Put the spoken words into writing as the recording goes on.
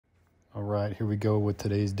All right, here we go with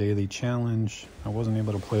today's daily challenge. I wasn't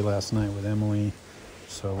able to play last night with Emily,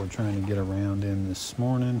 so we're trying to get a round in this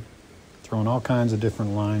morning. Throwing all kinds of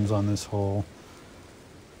different lines on this hole.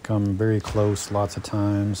 Come very close lots of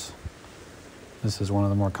times. This is one of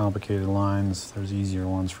the more complicated lines. There's easier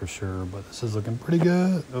ones for sure, but this is looking pretty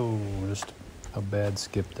good. Oh, just a bad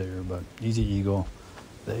skip there, but easy eagle.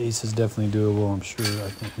 The ace is definitely doable, I'm sure. I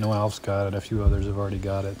think no Alf's got it. A few others have already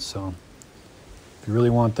got it, so if you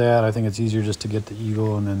really want that, I think it's easier just to get the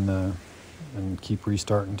eagle and then and keep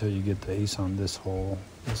restarting until you get the ace on this hole.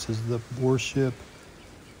 This is the Warship.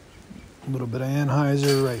 A little bit of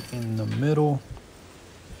Anheuser right in the middle.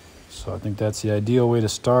 So I think that's the ideal way to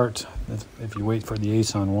start. If you wait for the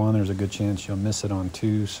ace on one, there's a good chance you'll miss it on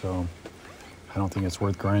two. So I don't think it's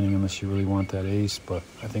worth grinding unless you really want that ace. But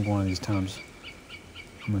I think one of these times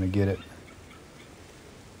I'm going to get it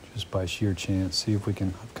just by sheer chance. See if we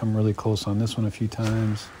can come really close on this one a few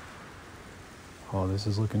times. Oh, this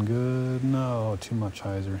is looking good. No, too much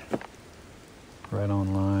hyzer. Right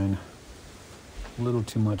on line. A little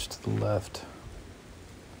too much to the left.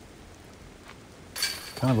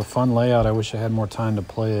 Kind of a fun layout. I wish I had more time to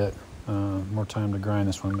play it. More time to grind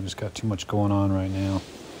this one, but just got too much going on right now.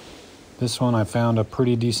 This one I found a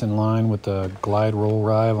pretty decent line with the glide roll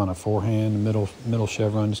rive on a forehand, middle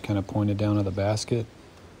chevron, just kind of pointed down to the basket.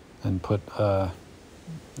 And put, I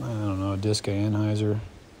don't know, a disc of Anheuser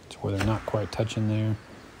to where they're not quite touching there.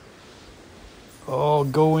 Oh,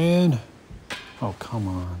 go in. Oh, come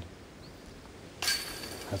on.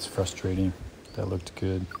 That's frustrating. That looked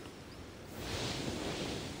good.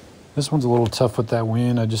 This one's a little tough with that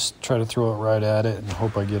wind. I just try to throw it right at it and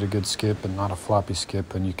hope I get a good skip and not a floppy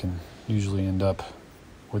skip, and you can usually end up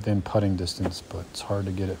within putting distance, but it's hard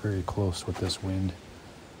to get it very close with this wind.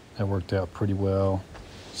 That worked out pretty well.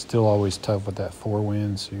 Still always tough with that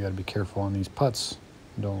forewind, so you got to be careful on these putts.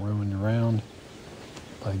 Don't ruin your round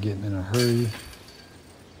by getting in a hurry.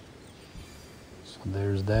 So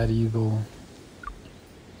there's that eagle.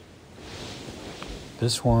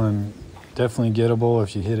 This one definitely gettable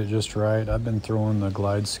if you hit it just right. I've been throwing the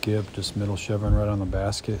glide skip, just middle chevron right on the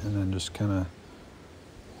basket, and then just kind of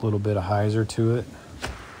a little bit of hyzer to it.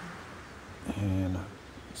 And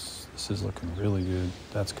this is looking really good.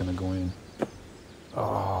 That's going to go in.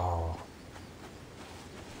 Oh,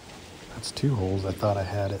 that's two holes. I thought I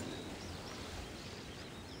had it.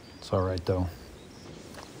 It's all right, though.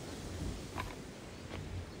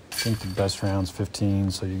 I think the best round's 15,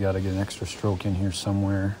 so you got to get an extra stroke in here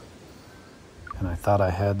somewhere. And I thought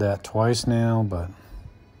I had that twice now, but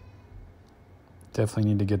definitely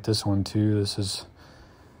need to get this one, too. It's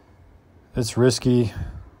risky.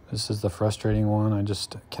 This is the frustrating one. I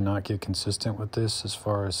just cannot get consistent with this as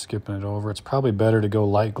far as skipping it over. It's probably better to go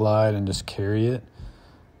light glide and just carry it.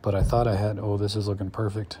 But I thought I had, oh, this is looking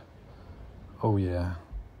perfect. Oh, yeah.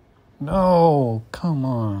 No, come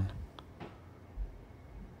on.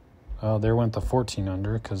 Oh, there went the 14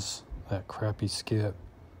 under because that crappy skip.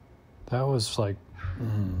 That was like,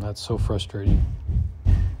 that's so frustrating.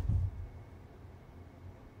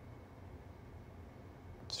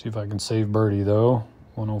 See if I can save birdie, though.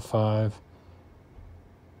 105.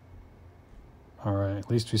 All right, at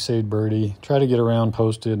least we saved birdie. Try to get a round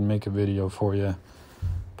posted and make a video for you.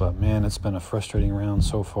 But, man, it's been a frustrating round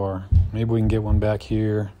so far. Maybe we can get one back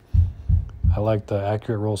here. I like the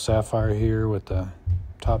accurate roll sapphire here with the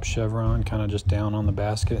top chevron kind of just down on the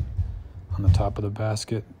basket, on the top of the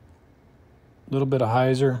basket. A little bit of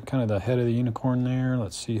hyzer, kind of the head of the unicorn there.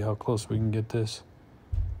 Let's see how close we can get this.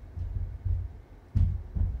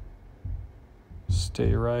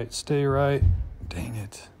 Stay right, stay right. Dang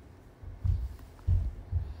it.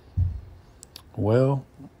 Well,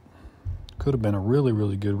 could have been a really,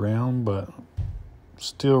 really good round, but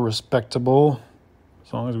still respectable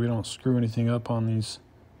as long as we don't screw anything up on these.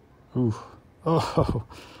 Ooh. Oh,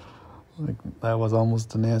 like that was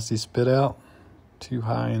almost a nasty spit out. Too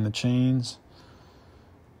high in the chains.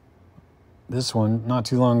 This one, not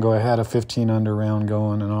too long ago, I had a 15 under round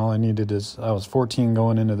going, and all I needed is, I was 14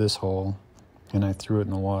 going into this hole, and I threw it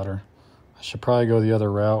in the water. I should probably go the other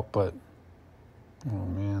route, but, oh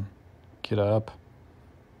man, get up.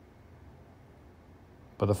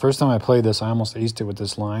 But the first time I played this, I almost aced it with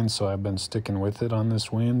this line, so I've been sticking with it on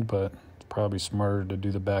this wind, but it's probably smarter to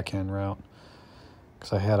do the backhand route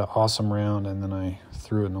because I had an awesome round, and then I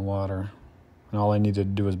threw it in the water, and all I needed to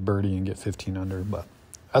do was birdie and get 15 under, but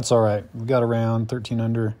that's all right. We got a round, 13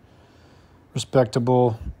 under,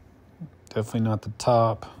 respectable, definitely not the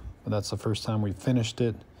top, but that's the first time we finished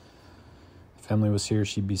it. If Emily was here,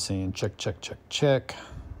 she'd be saying check, check, check, check.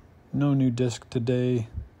 No new disc today,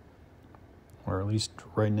 or at least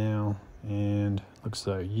right now. And Looks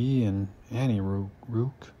like Yi and Annie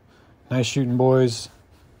Rook. Nice shooting, boys.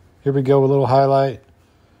 Here we go, a little highlight.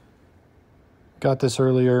 Got this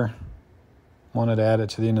earlier. Wanted to add it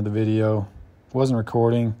to the end of the video. Wasn't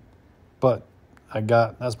recording, but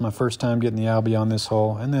that's my first time getting the Albie on this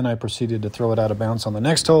hole, and then I proceeded to throw it out of bounds on the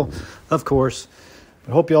next hole, of course.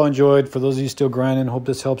 But hope y'all enjoyed. For those of you still grinding, hope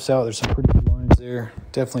this helps out. There's some pretty good lines there.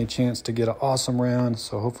 Definitely a chance to get an awesome round,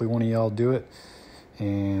 so hopefully one of y'all do it.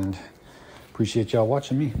 And appreciate y'all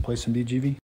watching me play some BGV.